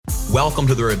Welcome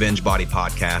to the Revenge Body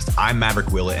Podcast. I'm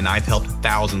Maverick Willett, and I've helped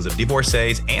thousands of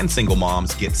divorcees and single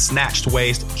moms get snatched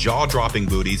waist, jaw-dropping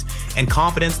booties, and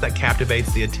confidence that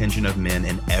captivates the attention of men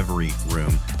in every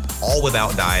room, all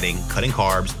without dieting, cutting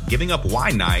carbs, giving up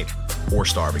wine night, or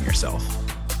starving yourself.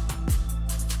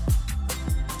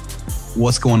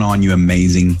 What's going on, you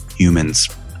amazing humans?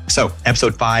 So,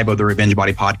 episode 5 of the Revenge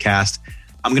Body Podcast,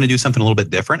 I'm going to do something a little bit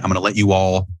different. I'm going to let you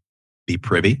all be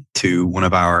privy to one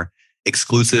of our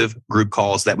exclusive group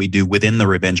calls that we do within the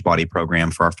Revenge Body program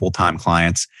for our full-time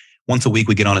clients. Once a week,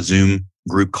 we get on a Zoom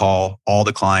group call, all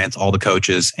the clients, all the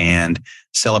coaches, and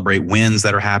celebrate wins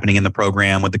that are happening in the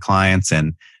program with the clients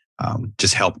and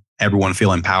just help everyone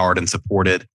feel empowered and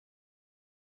supported.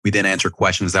 We then answer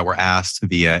questions that were asked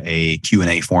via a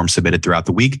Q&A form submitted throughout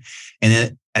the week. And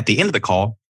then at the end of the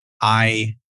call,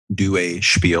 I do a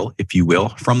spiel, if you will,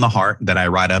 from the heart that I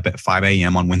write up at 5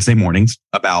 a.m. on Wednesday mornings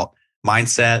about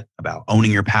mindset, about owning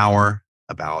your power,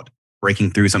 about breaking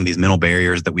through some of these mental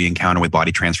barriers that we encounter with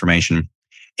body transformation.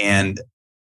 And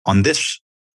on this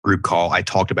group call, I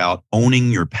talked about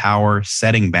owning your power,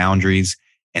 setting boundaries,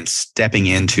 and stepping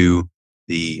into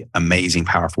the amazing,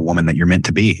 powerful woman that you're meant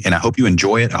to be. And I hope you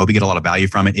enjoy it. I hope you get a lot of value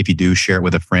from it. If you do, share it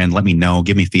with a friend. Let me know.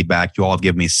 Give me feedback. You all have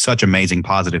given me such amazing,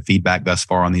 positive feedback thus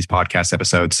far on these podcast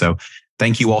episodes. So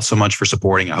thank you all so much for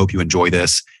supporting. I hope you enjoy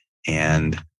this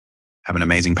and have an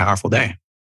amazing, powerful day.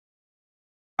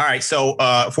 All right. So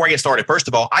before I get started, first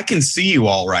of all, I can see you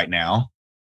all right now.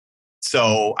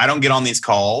 So I don't get on these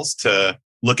calls to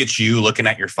look at you looking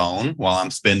at your phone while I'm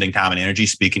spending time and energy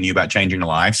speaking to you about changing your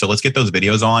life. So let's get those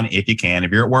videos on if you can. If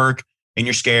you're at work and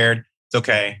you're scared, it's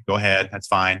okay. Go ahead. That's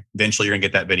fine. Eventually you're gonna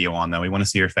get that video on though. We want to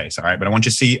see your face. All right. But I want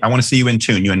to see you in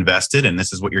tune. You invested and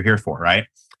this is what you're here for, right?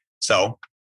 So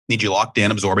need you locked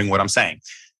in, absorbing what I'm saying.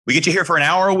 We get you here for an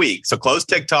hour a week. So close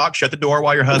TikTok, shut the door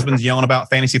while your husband's yelling about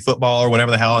fantasy football or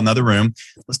whatever the hell in another room.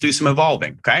 Let's do some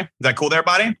evolving. Okay. Is that cool there,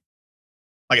 everybody?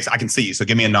 Like I said, I can see you. So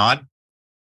give me a nod.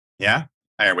 Yeah.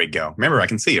 There we go. Remember, I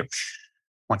can see you.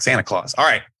 Like Santa Claus. All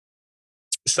right.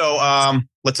 So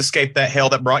let's escape that hell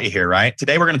that brought you here, right?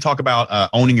 Today, we're going to talk about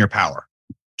owning your power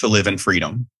to live in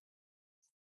freedom.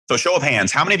 So show of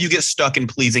hands, how many of you get stuck in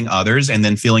pleasing others and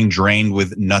then feeling drained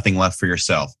with nothing left for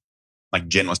yourself? Like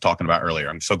Jen was talking about earlier.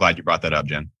 I'm so glad you brought that up,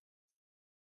 Jen.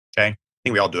 Okay. I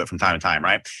think we all do it from time to time,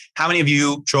 right? How many of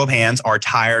you, show of hands, are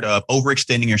tired of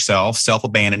overextending yourself,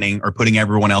 self-abandoning, or putting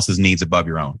everyone else's needs above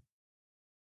your own?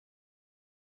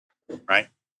 Right?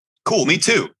 Cool. Me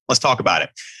too. Let's talk about it.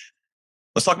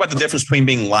 Let's talk about the difference between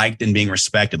being liked and being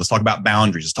respected. Let's talk about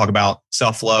boundaries. Let's talk about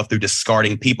self-love through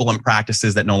discarding people and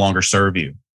practices that no longer serve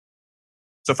you.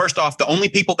 So first off, the only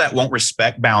people that won't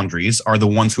respect boundaries are the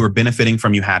ones who are benefiting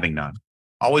from you having none.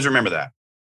 Always remember that.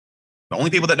 The only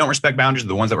people that don't respect boundaries are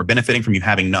the ones that were benefiting from you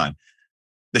having none.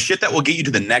 The shit that will get you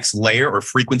to the next layer or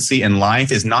frequency in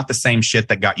life is not the same shit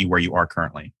that got you where you are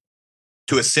currently.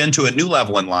 To ascend to a new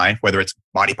level in life, whether it's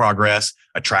body progress,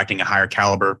 attracting a higher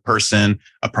caliber person,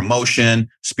 a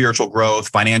promotion, spiritual growth,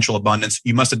 financial abundance,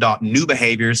 you must adopt new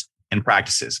behaviors and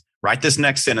practices. Write this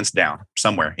next sentence down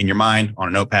somewhere in your mind, on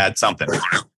a notepad, something.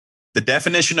 The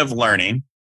definition of learning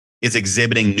is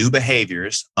exhibiting new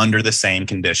behaviors under the same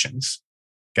conditions.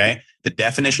 Okay. The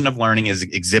definition of learning is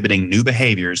exhibiting new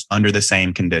behaviors under the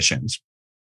same conditions.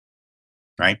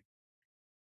 Right.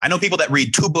 I know people that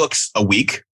read 2 books a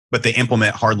week, but they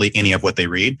implement hardly any of what they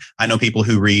read. I know people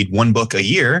who read 1 book a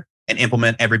year and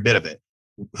implement every bit of it.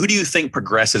 Who do you think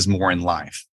progresses more in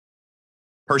life?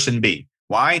 Person B.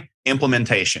 Why?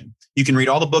 Implementation. You can read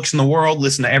all the books in the world,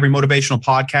 listen to every motivational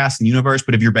podcast in the universe,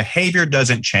 but if your behavior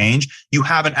doesn't change, you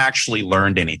haven't actually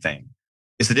learned anything.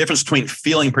 It's the difference between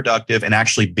feeling productive and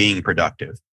actually being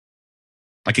productive.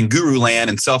 Like in guru land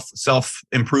and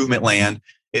self-improvement land,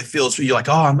 it feels you're like,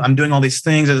 oh, I'm doing all these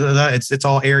things. It's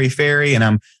all airy fairy,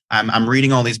 and I'm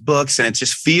reading all these books, and it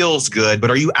just feels good.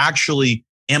 But are you actually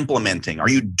implementing? Are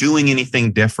you doing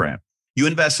anything different? You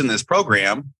invest in this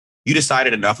program. You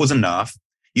decided enough was enough.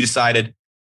 You decided,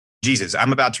 Jesus,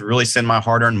 I'm about to really send my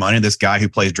hard-earned money to this guy who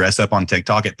plays dress up on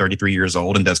TikTok at 33 years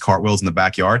old and does cartwheels in the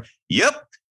backyard. Yep.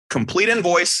 Complete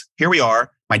invoice. Here we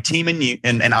are. My team and you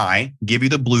and I give you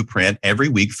the blueprint every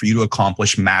week for you to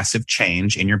accomplish massive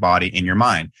change in your body, in your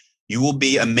mind. You will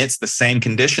be amidst the same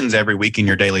conditions every week in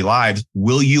your daily lives.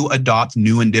 Will you adopt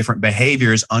new and different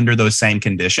behaviors under those same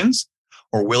conditions?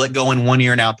 Or will it go in one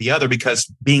ear and out the other because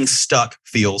being stuck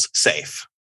feels safe?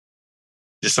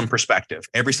 Just some perspective.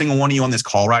 Every single one of you on this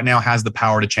call right now has the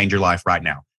power to change your life right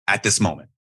now, at this moment.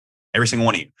 Every single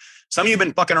one of you. Some of you have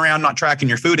been fucking around, not tracking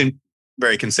your food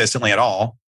very consistently at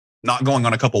all, not going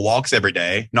on a couple walks every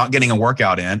day, not getting a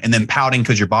workout in, and then pouting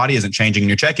because your body isn't changing in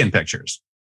your check-in pictures.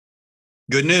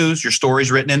 Good news, your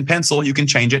story's written in pencil. You can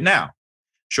change it now.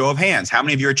 Show of hands. How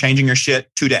many of you are changing your shit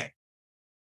today?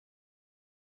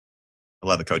 I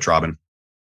love it, Coach Robin.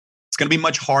 It's going to be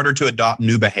much harder to adopt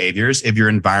new behaviors if your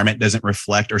environment doesn't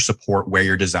reflect or support where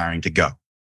you're desiring to go.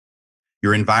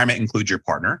 Your environment includes your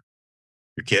partner,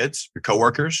 your kids, your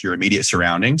coworkers, your immediate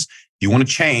surroundings. If you want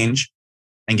to change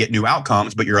and get new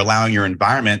outcomes, but you're allowing your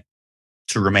environment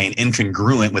to remain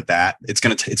incongruent with that, it's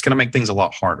going to make things a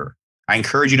lot harder. I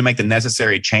encourage you to make the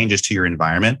necessary changes to your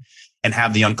environment and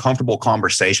have the uncomfortable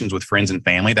conversations with friends and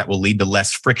family that will lead to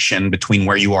less friction between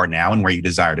where you are now and where you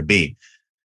desire to be.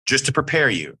 Just to prepare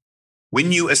you,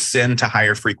 when you ascend to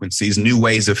higher frequencies, new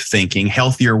ways of thinking,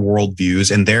 healthier worldviews,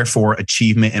 and therefore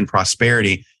achievement and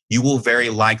prosperity, you will very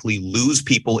likely lose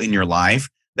people in your life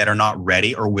that are not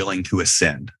ready or willing to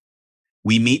ascend.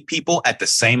 We meet people at the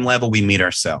same level we meet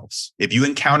ourselves. If you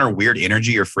encounter weird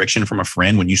energy or friction from a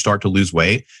friend when you start to lose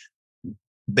weight,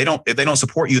 if they don't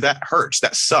support you, that hurts.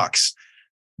 That sucks.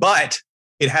 But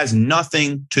it has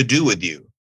nothing to do with you.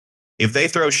 If they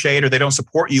throw shade or they don't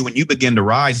support you when you begin to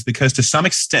rise, it's because to some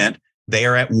extent, they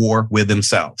are at war with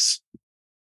themselves.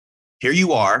 Here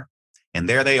you are, and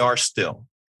there they are still.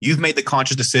 You've made the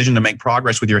conscious decision to make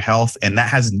progress with your health, and that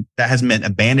has meant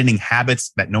abandoning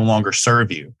habits that no longer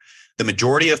serve you. The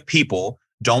majority of people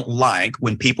don't like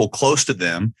when people close to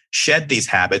them shed these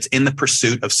habits in the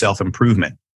pursuit of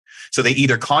self-improvement. So they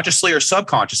either consciously or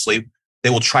subconsciously, they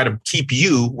will try to keep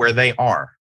you where they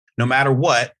are. No matter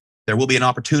what, there will be an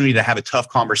opportunity to have a tough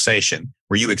conversation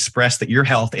where you express that your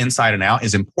health inside and out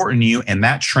is important to you, and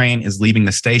that train is leaving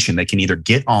the station. They can either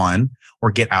get on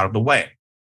or get out of the way.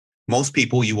 Most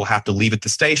people you will have to leave at the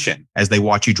station as they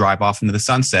watch you drive off into the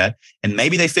sunset, and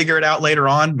maybe they figure it out later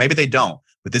on, maybe they don't,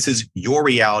 but this is your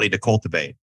reality to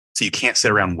cultivate. So you can't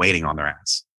sit around waiting on their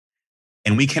ass.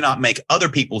 And we cannot make other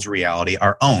people's reality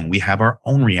our own. We have our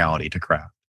own reality to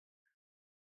craft.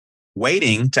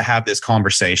 Waiting to have this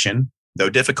conversation, though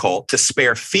difficult, to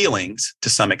spare feelings to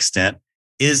some extent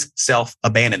is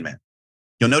self-abandonment.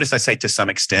 You'll notice I say to some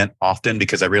extent often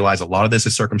because I realize a lot of this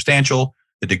is circumstantial.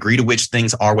 The degree to which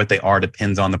things are what they are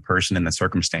depends on the person and the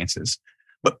circumstances.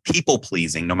 But people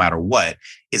pleasing, no matter what,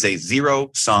 is a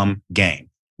zero-sum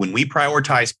game. When we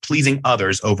prioritize pleasing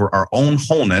others over our own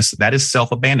wholeness, that is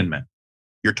self-abandonment.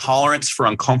 Your tolerance for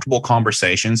uncomfortable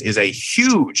conversations is a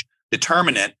huge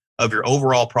determinant of your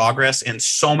overall progress in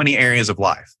so many areas of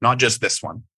life, not just this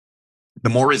one. The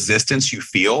more resistance you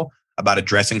feel about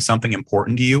addressing something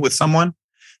important to you with someone,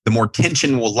 the more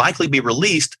tension will likely be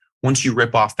released once you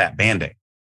rip off that Band-Aid.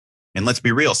 And let's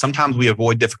be real, sometimes we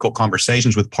avoid difficult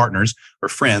conversations with partners or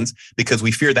friends because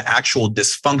we fear the actual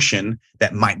dysfunction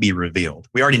that might be revealed.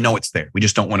 We already know it's there. We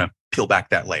just don't want to peel back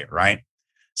that layer, right?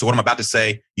 So what I'm about to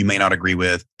say, you may not agree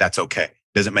with. That's okay.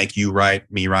 Doesn't make you right,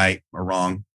 me right, or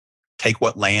wrong. Take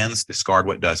what lands, discard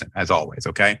what doesn't, as always,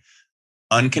 okay?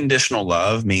 Unconditional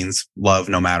love means love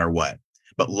no matter what.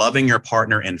 But loving your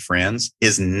partner and friends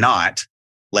is not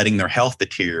letting their health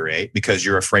deteriorate because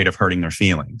you're afraid of hurting their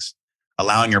feelings.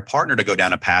 Allowing your partner to go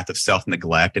down a path of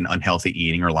self-neglect and unhealthy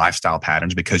eating or lifestyle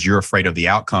patterns because you're afraid of the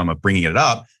outcome of bringing it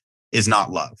up is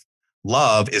not love.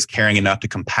 Love is caring enough to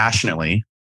compassionately,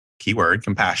 keyword,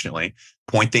 compassionately,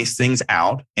 point these things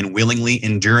out and willingly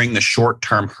enduring the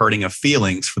short-term hurting of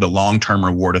feelings for the long-term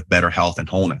reward of better health and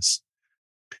wholeness.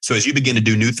 So as you begin to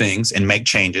do new things and make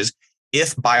changes,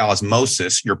 if by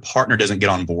osmosis your partner doesn't get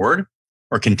on board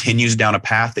or continues down a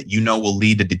path that you know will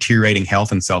lead to deteriorating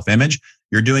health and self-image,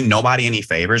 you're doing nobody any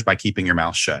favors by keeping your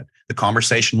mouth shut. The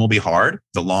conversation will be hard.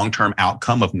 The long-term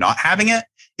outcome of not having it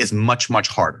is much, much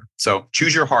harder. So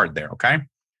choose your hard there, okay?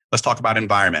 Let's talk about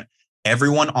environment.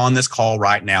 Everyone on this call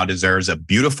right now deserves a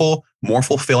beautiful, more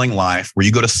fulfilling life where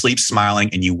you go to sleep smiling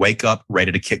and you wake up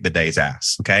ready to kick the day's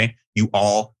ass, okay? You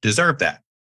all deserve that.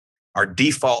 Our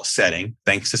default setting,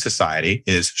 thanks to society,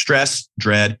 is stress,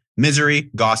 dread, misery,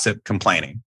 gossip,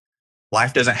 complaining.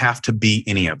 Life doesn't have to be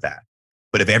any of that.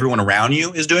 But if everyone around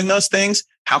you is doing those things,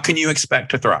 how can you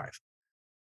expect to thrive?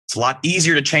 It's a lot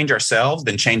easier to change ourselves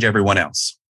than change everyone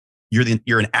else.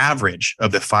 You're an average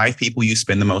of the 5 people you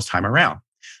spend the most time around.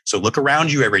 So look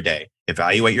around you every day,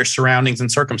 evaluate your surroundings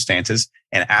and circumstances,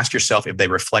 and ask yourself if they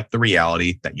reflect the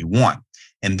reality that you want.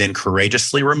 And then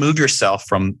courageously remove yourself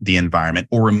from the environment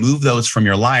or remove those from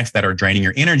your life that are draining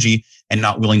your energy and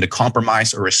not willing to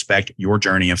compromise or respect your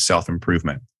journey of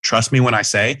self-improvement. Trust me when I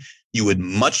say you would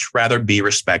much rather be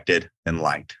respected than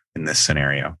liked in this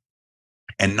scenario.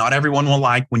 And not everyone will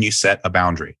like when you set a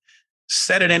boundary.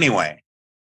 Set it anyway.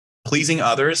 Pleasing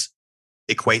others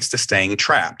equates to staying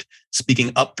trapped.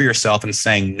 Speaking up for yourself and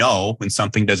saying no when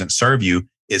something doesn't serve you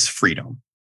is freedom.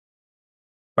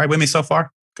 Right with me so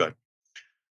far? Good.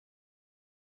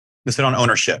 Let's hit on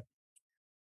ownership.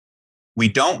 We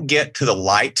don't get to the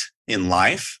light in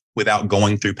life without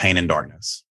going through pain and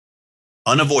darkness.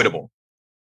 Unavoidable.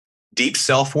 Deep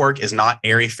self-work is not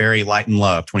airy-fairy light and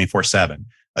love 24/7.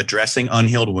 Addressing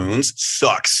unhealed wounds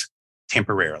sucks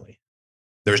temporarily.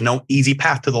 There's no easy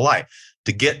path to the light.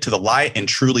 To get to the light and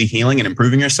truly healing and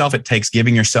improving yourself, it takes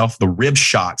giving yourself the rib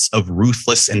shots of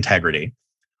ruthless integrity.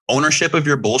 Ownership of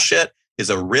your bullshit is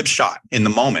a rib shot in the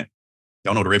moment.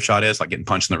 Y'all know what a rib shot is? Like getting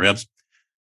punched in the ribs.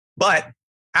 But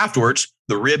afterwards,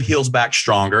 the rib heals back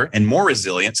stronger and more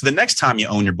resilient. So the next time you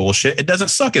own your bullshit, it doesn't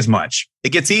suck as much.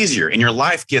 It gets easier and your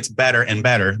life gets better and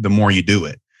better the more you do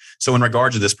it. So in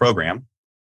regards to this program,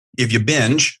 if you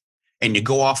binge and you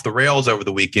go off the rails over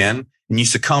the weekend and you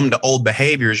succumb to old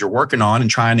behaviors you're working on and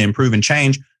trying to improve and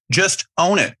change, just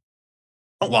own it.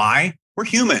 Don't lie. We're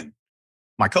human.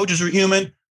 My coaches are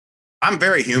human. I'm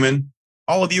very human.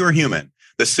 All of you are human.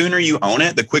 The sooner you own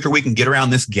it, the quicker we can get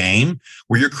around this game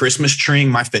where you're Christmas treeing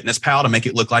MyFitnessPal to make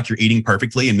it look like you're eating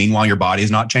perfectly. And meanwhile, your body is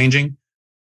not changing.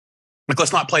 Like,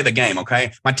 let's not play the game.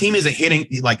 Okay. My team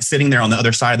isn't sitting there on the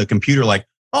other side of the computer like,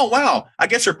 oh, wow, I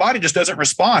guess her body just doesn't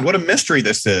respond. What a mystery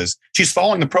this is. She's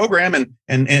following the program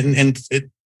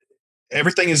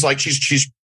everything is like,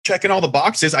 she's checking all the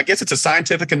boxes. I guess it's a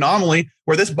scientific anomaly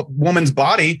where this woman's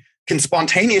body can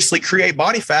spontaneously create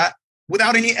body fat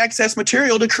without any excess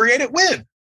material to create it with.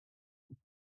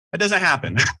 That doesn't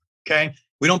happen. Okay.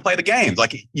 We don't play the games.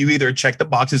 Like, you either check the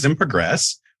boxes and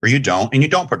progress, or you don't, and you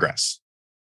don't progress.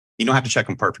 You don't have to check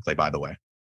them perfectly, by the way.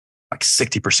 Like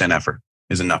 60% effort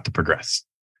is enough to progress.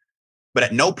 But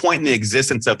at no point in the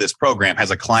existence of this program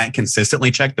has a client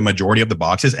consistently checked the majority of the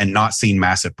boxes and not seen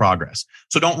massive progress.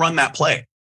 So don't run that play.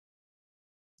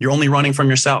 You're only running from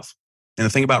yourself. And the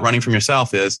thing about running from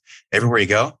yourself is everywhere you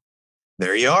go,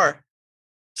 there you are.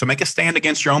 So make a stand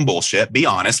against your own bullshit. Be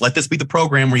honest. Let this be the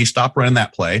program where you stop running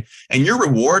that play, and your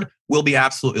reward will be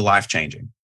absolutely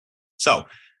life-changing. So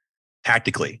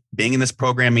tactically, being in this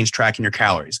program means tracking your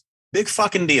calories. Big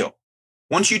fucking deal.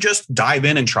 Once you just dive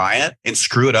in and try it and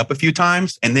screw it up a few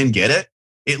times and then get it,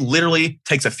 it literally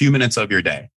takes a few minutes of your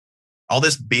day. All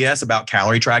this BS about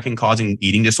calorie tracking causing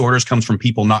eating disorders comes from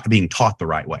people not being taught the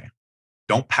right way.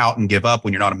 Don't pout and give up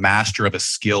when you're not a master of a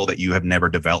skill that you have never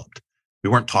developed. We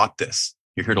weren't taught this.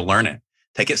 You're here to learn it.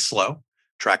 Take it slow.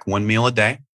 Track 1 meal a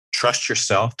day. Trust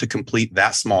yourself to complete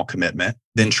that small commitment.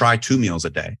 Then try 2 meals a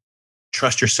day.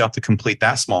 Trust yourself to complete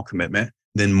that small commitment.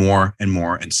 Then more and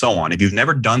more, and so on. If you've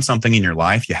never done something in your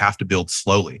life, you have to build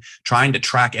slowly. Trying to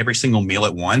track every single meal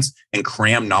at once and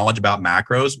cram knowledge about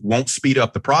macros won't speed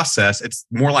up the process. It's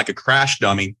more like a crash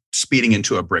dummy speeding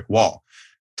into a brick wall.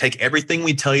 Take everything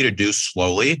we tell you to do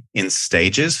slowly in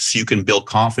stages so you can build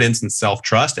confidence and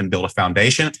self-trust and build a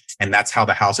foundation. And that's how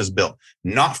the house is built,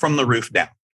 not from the roof down.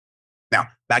 Now,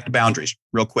 back to boundaries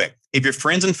real quick. If your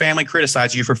friends and family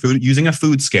criticize you for using a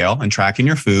food scale and tracking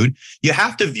your food, you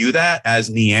have to view that as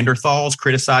Neanderthals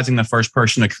criticizing the first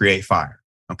person to create fire.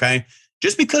 Okay.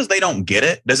 Just because they don't get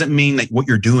it doesn't mean that what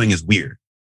you're doing is weird.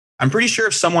 I'm pretty sure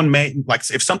if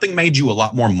something made you a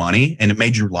lot more money and it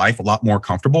made your life a lot more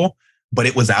comfortable, but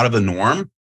it was out of the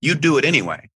norm, you'd do it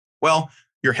anyway. Well,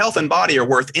 your health and body are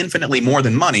worth infinitely more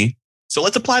than money. So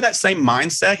let's apply that same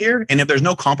mindset here. And if there's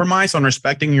no compromise on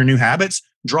respecting your new habits,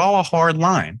 draw a hard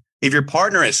line. If your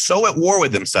partner is so at war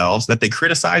with themselves that they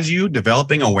criticize you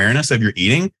developing awareness of your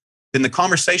eating, then the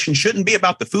conversation shouldn't be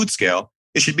about the food scale.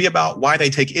 It should be about why they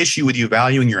take issue with you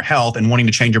valuing your health and wanting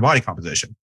to change your body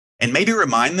composition. And maybe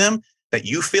remind them that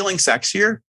you feeling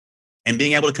sexier and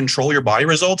being able to control your body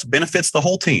results benefits the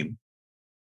whole team.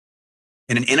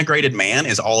 And an integrated man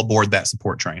is all aboard that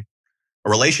support train. A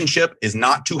relationship is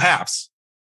not 2 halves,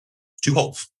 2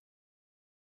 wholes.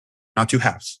 Not 2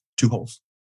 halves, 2 wholes.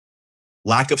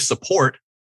 Lack of support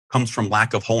comes from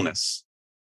lack of wholeness.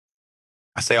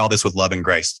 I say all this with love and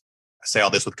grace. I say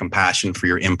all this with compassion for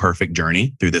your imperfect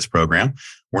journey through this program.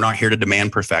 We're not here to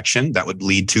demand perfection. That would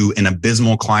lead to an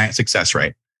abysmal client success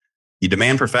rate. You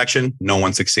demand perfection, no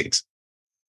one succeeds.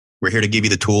 We're here to give you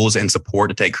the tools and support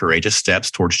to take courageous steps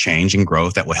towards change and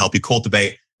growth that will help you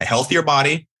cultivate a healthier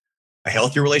body, a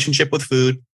healthier relationship with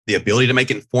food, the ability to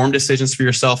make informed decisions for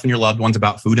yourself and your loved ones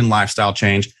about food and lifestyle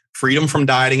change, freedom from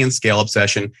dieting and scale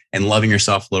obsession, and loving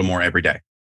yourself a little more every day.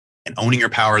 And owning your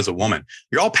power as a woman.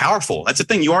 You're all powerful. That's the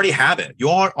thing. You already have it. You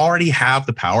all already have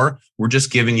the power. We're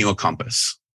just giving you a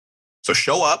compass. So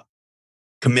show up,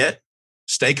 commit,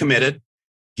 stay committed,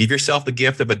 give yourself the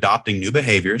gift of adopting new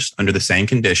behaviors under the same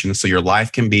conditions so your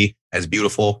life can be as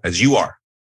beautiful as you are.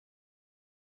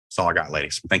 That's all I got,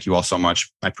 ladies. Thank you all so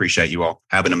much. I appreciate you all.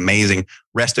 Have an amazing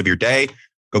rest of your day.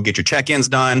 Go get your check-ins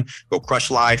done. Go crush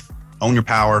life, own your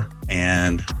power,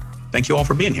 and Thank you all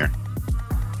for being here.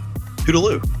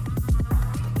 Toodaloo.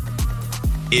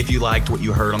 If you liked what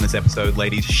you heard on this episode,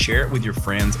 ladies, share it with your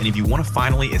friends. And if you want to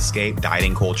finally escape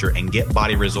dieting culture and get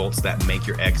body results that make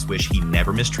your ex wish he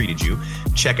never mistreated you,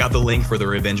 check out the link for the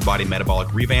Revenge Body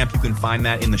Metabolic Revamp. You can find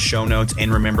that in the show notes.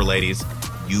 And remember, ladies,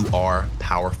 you are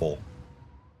powerful.